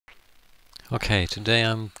Okay, today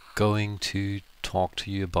I'm going to talk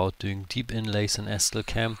to you about doing deep inlays in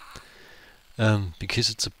Estlcam because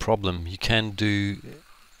it's a problem. You can do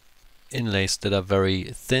inlays that are very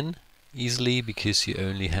thin easily because you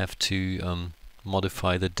only have to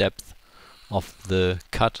modify the depth of the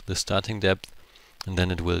cut, the starting depth, and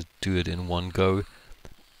then it will do it in one go.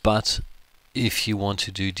 But if you want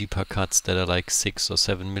to do deeper cuts that are like 6 or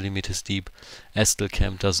 7 millimeters deep,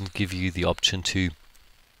 Estlcam doesn't give you the option to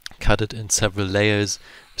cut it in several layers,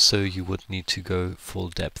 so you would need to go full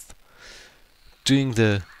depth. Doing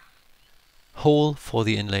the hole for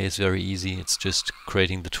the inlay is very easy. It's just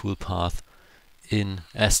creating the toolpath in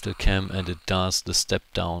Estlcam, and it does the step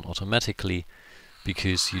down automatically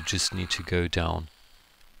because you just need to go down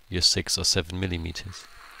your 6 or 7 millimeters.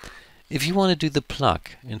 If you want to do the plug,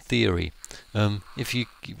 in theory,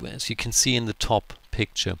 as you can see in the top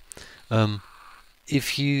picture,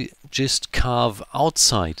 if you just carve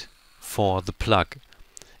outside for the plug,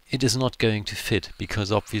 it is not going to fit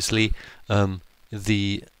because obviously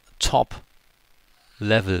the top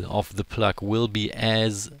level of the plug will be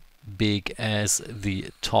as big as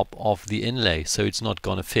the top of the inlay, so it's not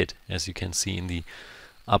gonna fit, as you can see in the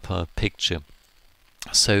upper picture.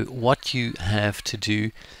 So what you have to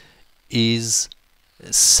do is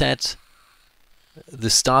set the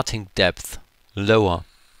starting depth lower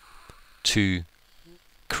to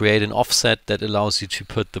create an offset that allows you to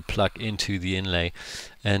put the plug into the inlay,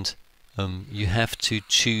 and you have to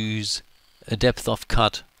choose a depth of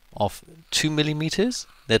cut of 2 millimeters.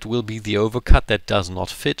 That will be the overcut that does not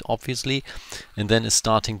fit, obviously, and then a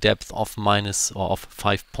starting depth of minus or of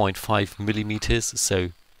 5.5 millimeters,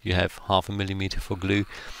 so you have half a millimeter for glue,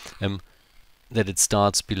 that it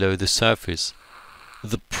starts below the surface.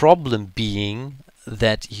 The problem being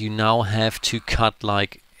that you now have to cut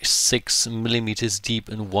like 6 millimeters deep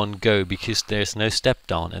in one go because there's no step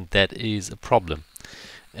down, and that is a problem.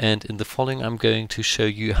 And in the following I'm going to show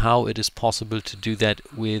you how it is possible to do that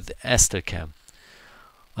with Estlcam.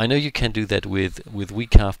 I know you can do that with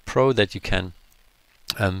V-Carve Pro, that you can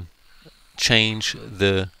change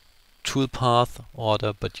the toolpath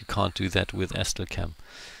order, but you can't do that with Estlcam,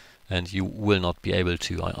 and you will not be able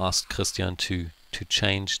to. I asked Christian to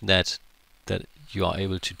change that you are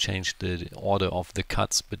able to change the order of the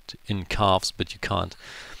cuts but in carves, but you can't.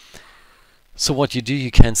 So what you do,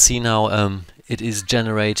 you can see now it is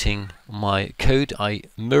generating my code. I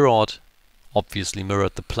obviously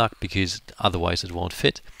mirrored the plug because otherwise it won't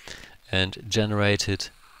fit, and generated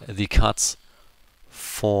the cuts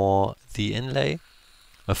for the inlay,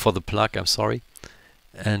 for the plug, I'm sorry.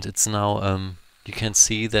 And it's now you can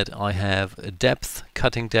see that I have a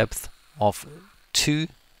cutting depth of 2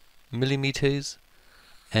 millimeters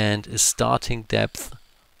and a starting depth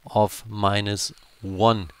of minus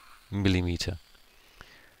 1 millimeter.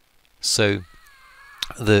 So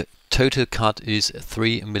the total cut is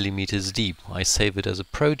 3 millimeters deep. I save it as a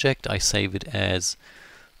project, I save it as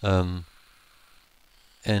an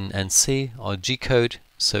NC or G code,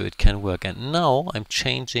 so it can work. And now I'm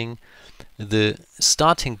changing the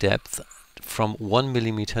starting depth from 1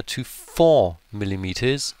 millimeter to 4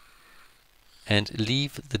 millimeters and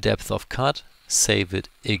leave the depth of cut, save it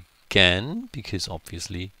again because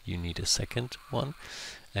obviously you need a second one,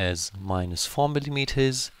 as minus 4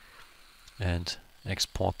 millimeters, and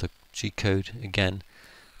export the G code again.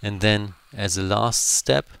 And then as a last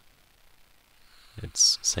step,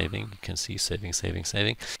 it's saving, you can see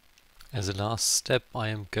saving. As a last step I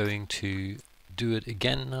am going to do it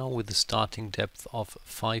again now with a starting depth of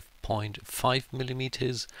 5.5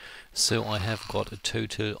 millimeters, so I have got a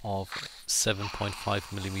total of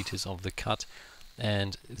 7.5 millimeters of the cut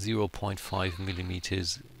and 0.5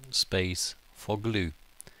 millimeters space for glue.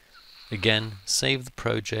 Again, save the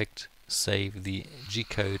project, save the G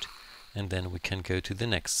code, and then we can go to the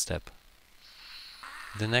next step.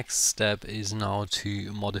 The next step is now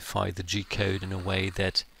to modify the G code in a way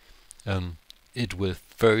that it will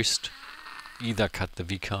first either cut the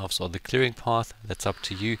V-carves or the clearing path. That's up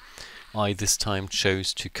to you. I this time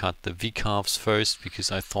chose to cut the V-carves first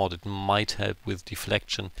because I thought it might help with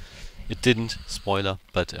deflection. It didn't, spoiler,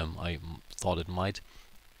 but I thought it might.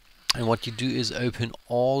 And what you do is open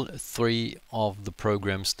all 3 of the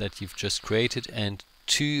programs that you've just created and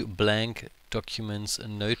 2 blank documents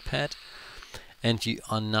in Notepad, and you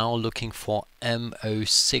are now looking for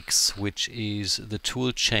M06, which is the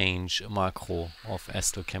tool change macro of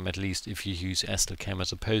Estlcam, at least if you use Estlcam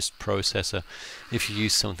as a post processor. If you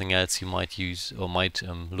use something else, you might use or might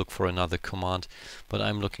look for another command, but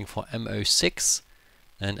I'm looking for M06,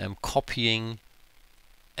 and I'm copying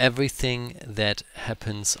everything that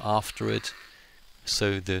happens after it.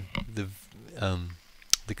 So the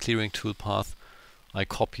the clearing toolpath, I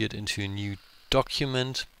copy it into a new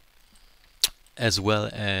document, as well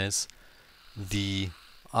as the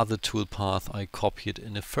other toolpath, I copy it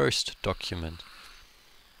in a first document.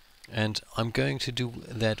 And I'm going to do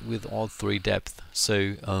that with all three depths.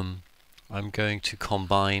 So I'm going to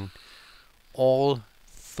combine all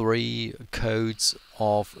three codes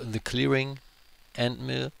of the clearing end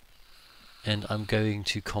mill, and I'm going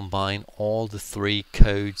to combine all the three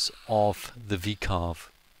codes of the V-Carve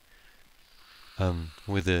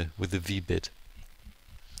with a V-bit.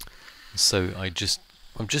 So I'm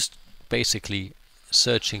just basically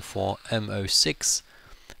searching for M06,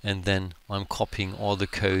 and then I'm copying all the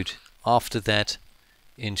code after that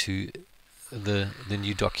into the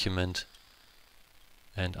new document,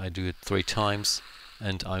 and I do it 3 times.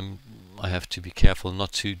 And I have to be careful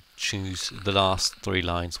not to choose the last 3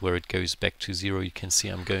 lines where it goes back to 0. You can see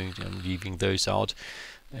I'm leaving those out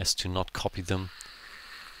as to not copy them.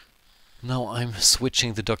 Now I'm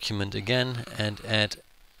switching the document again and add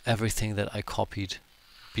everything that I copied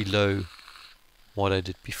below what I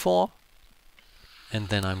did before, and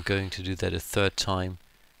then I'm going to do that a 3rd time,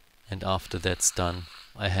 and after that's done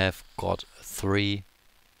I have got 3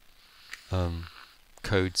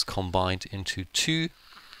 codes combined into 2,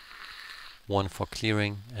 one for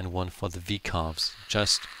clearing and one for the V-Carves,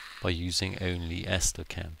 just by using only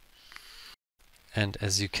Estlcam. And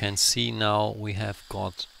as you can see now, we have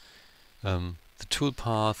got the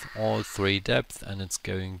toolpath, all 3 depths, and it's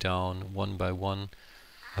going down one by one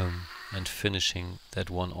and finishing that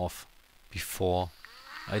one off before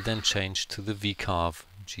I then change to the V-Carve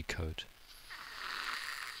G-code.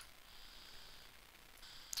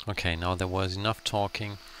 Okay, now there was enough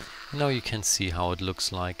talking. Now you can see how it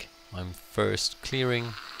looks like. I'm first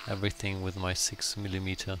clearing everything with my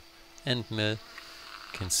 6mm end mill.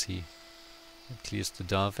 You can see it clears the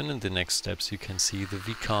dove, and in the next steps you can see the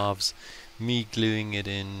V-Carves, me gluing it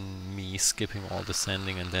in, me skipping all the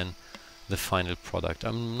sanding, and then the final product.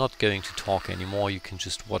 I'm not going to talk anymore, you can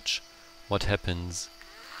just watch what happens.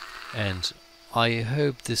 And I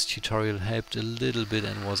hope this tutorial helped a little bit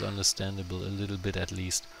and was understandable a little bit at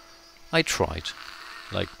least. I tried.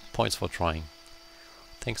 Like, points for trying.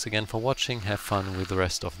 Thanks again for watching, have fun with the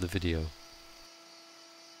rest of the video.